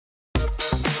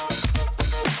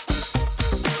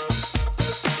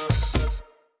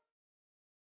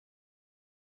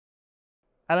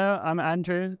Hello, I'm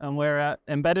Andrew, and we're at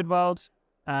Embedded World,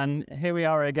 and here we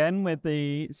are again with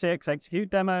the CXX-Qt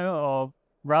demo of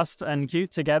Rust and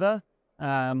Qt together.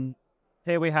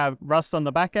 Here we have Rust on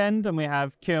the back end, and we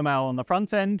have QML on the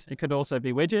front end. It could also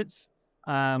be widgets.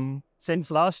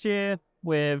 Since last year,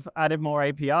 we've added more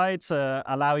API to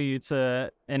allow you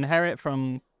to inherit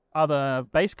from other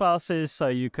base classes, so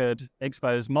you could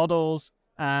expose models,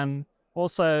 and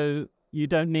also you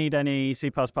don't need any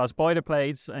C++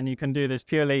 boilerplates, and you can do this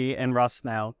purely in Rust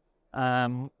now.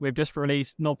 We've just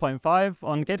released 0.5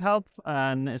 on GitHub,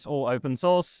 and it's all open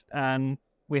source, and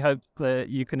we hope that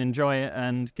you can enjoy it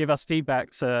and give us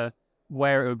feedback to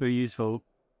where it would be useful.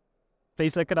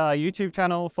 Please look at our YouTube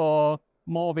channel for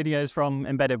more videos from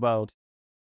Embedded World.